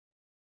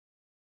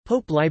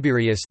Pope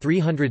Liberius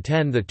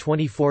 310 the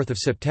 24th of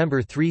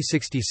September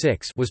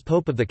 366 was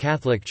pope of the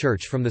Catholic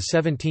Church from the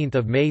 17th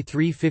of May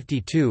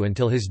 352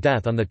 until his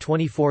death on the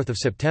 24th of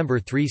September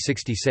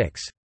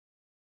 366.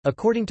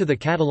 According to the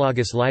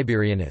Catalogus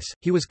Liberianus,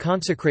 he was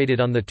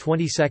consecrated on the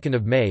 22nd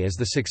of May as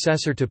the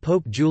successor to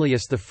Pope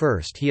Julius I.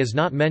 He is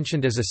not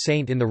mentioned as a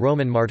saint in the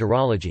Roman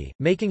Martyrology,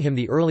 making him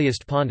the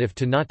earliest pontiff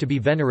to not to be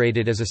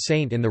venerated as a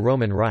saint in the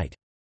Roman Rite.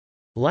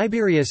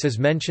 Liberius is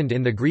mentioned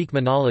in the Greek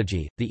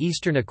Monology, the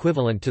Eastern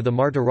equivalent to the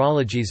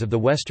Martyrologies of the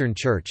Western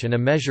Church and a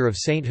measure of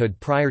sainthood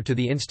prior to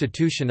the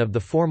institution of the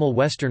formal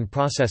Western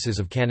processes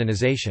of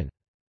canonization.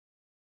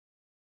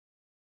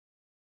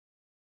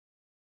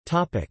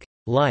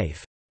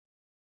 Life.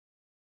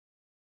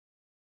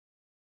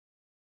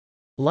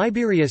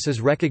 Liberius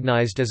is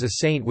recognized as a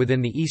saint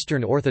within the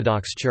Eastern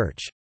Orthodox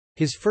Church.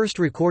 His first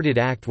recorded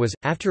act was,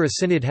 after a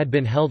synod had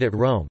been held at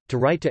Rome, to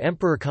write to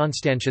Emperor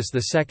Constantius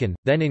II,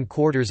 then in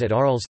quarters at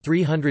Arles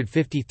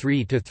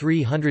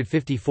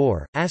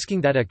 353–354, asking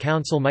that a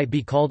council might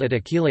be called at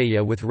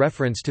Aquileia with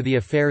reference to the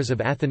affairs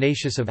of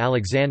Athanasius of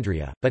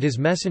Alexandria, but his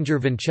messenger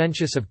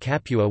Vincentius of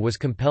Capua was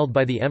compelled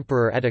by the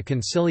emperor at a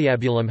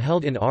conciliabulum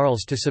held in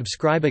Arles to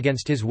subscribe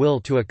against his will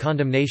to a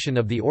condemnation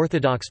of the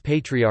Orthodox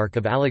Patriarch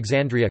of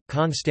Alexandria.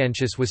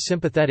 Constantius was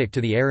sympathetic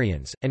to the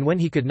Arians, and when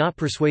he could not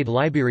persuade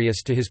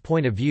Liberius to his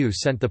point of view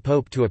sent the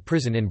pope to a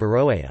prison in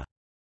Beroea.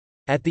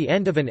 At the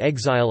end of an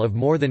exile of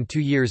more than 2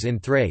 years in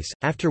Thrace,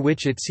 after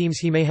which it seems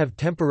he may have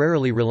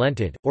temporarily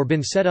relented, or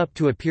been set up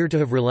to appear to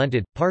have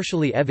relented,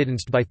 partially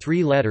evidenced by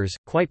 3 letters,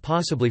 quite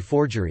possibly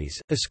forgeries,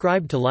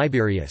 ascribed to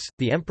Liberius,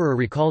 the emperor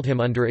recalled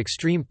him under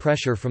extreme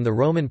pressure from the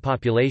Roman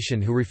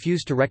population who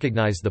refused to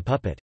recognize the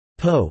puppet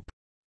Pope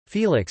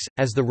Felix,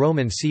 as the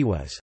Roman see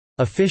was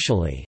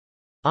officially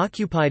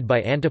occupied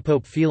by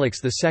antipope Felix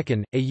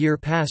II, a year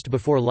passed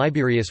before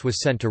Liberius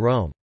was sent to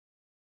Rome.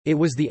 It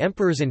was the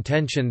emperor's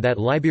intention that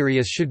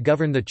Liberius should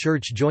govern the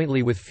church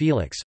jointly with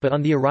Felix, but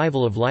on the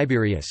arrival of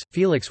Liberius,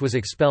 Felix was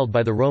expelled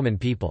by the Roman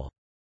people.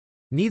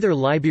 Neither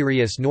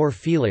Liberius nor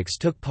Felix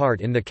took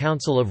part in the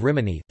Council of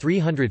Rimini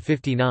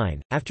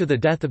 359. After the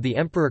death of the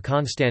Emperor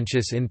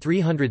Constantius in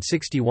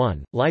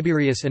 361,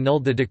 Liberius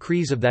annulled the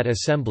decrees of that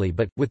assembly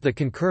but, with the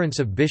concurrence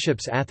of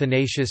bishops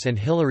Athanasius and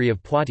Hilary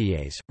of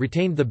Poitiers,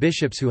 retained the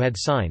bishops who had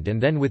signed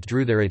and then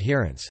withdrew their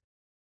adherents.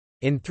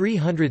 In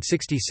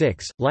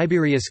 366,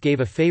 Liberius gave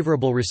a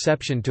favorable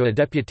reception to a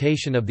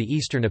deputation of the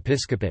Eastern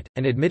Episcopate,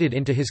 and admitted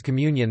into his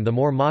communion the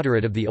more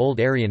moderate of the old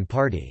Arian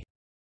party.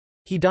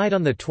 He died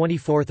on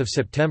 24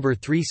 September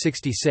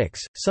 366.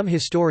 Some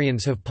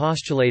historians have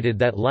postulated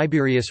that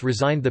Liberius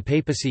resigned the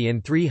papacy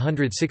in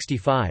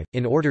 365,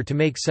 in order to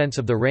make sense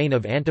of the reign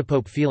of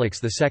antipope Felix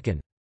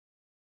II.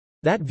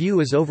 That view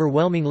is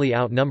overwhelmingly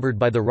outnumbered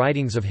by the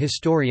writings of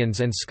historians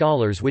and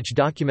scholars which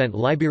document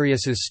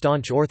Liberius's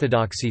staunch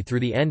orthodoxy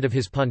through the end of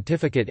his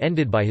pontificate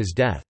ended by his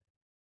death.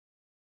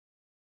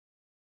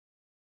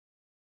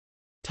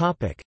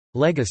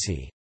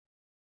 Legacy.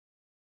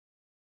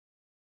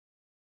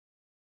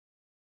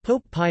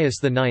 Pope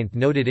Pius IX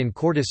noted in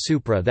Cordis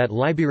Supra that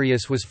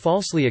Liberius was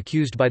falsely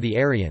accused by the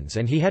Arians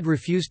and he had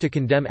refused to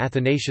condemn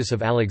Athanasius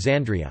of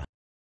Alexandria.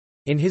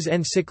 In his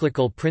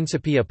encyclical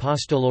Principi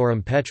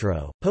Apostolorum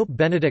Petro, Pope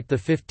Benedict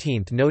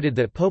XV noted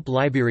that Pope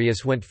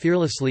Liberius went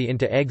fearlessly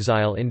into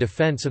exile in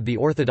defense of the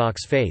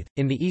Orthodox faith.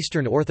 In the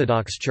Eastern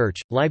Orthodox Church,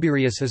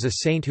 Liberius is a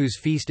saint whose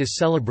feast is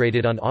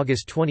celebrated on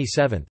August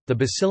 27. The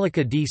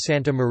Basilica di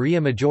Santa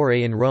Maria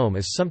Maggiore in Rome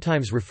is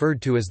sometimes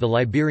referred to as the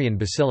Liberian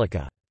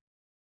Basilica.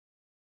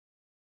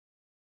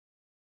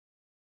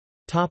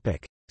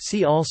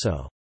 See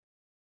also: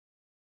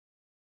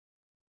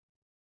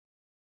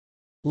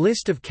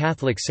 List of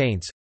Catholic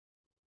saints,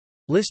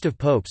 List of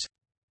popes.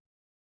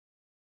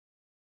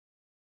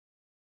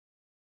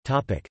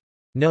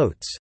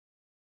 Notes.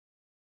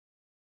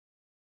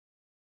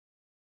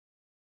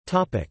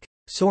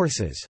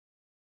 Sources.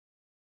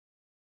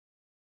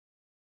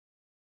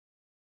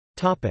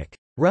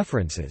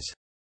 References.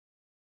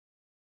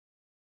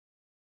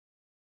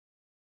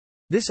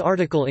 This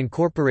article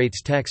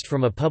incorporates text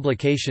from a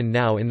publication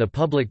now in the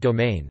public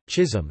domain,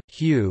 Chisholm,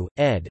 Hugh,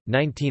 ed.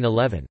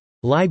 1911.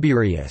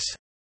 Liberius.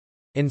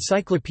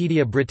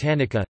 Encyclopædia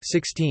Britannica,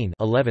 16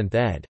 11th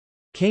ed.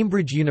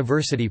 Cambridge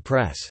University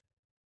Press.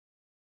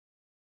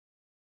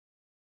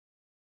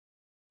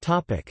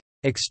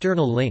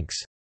 External links.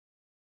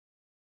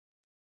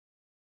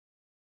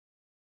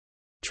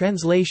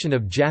 Translation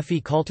of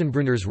Jaffe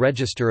Kaltenbrunner's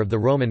Register of the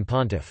Roman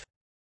Pontiff.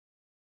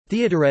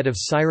 Theodoret of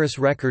Cyrus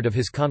record of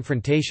his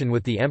confrontation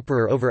with the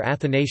emperor over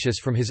Athanasius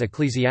from his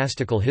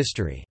ecclesiastical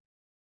history.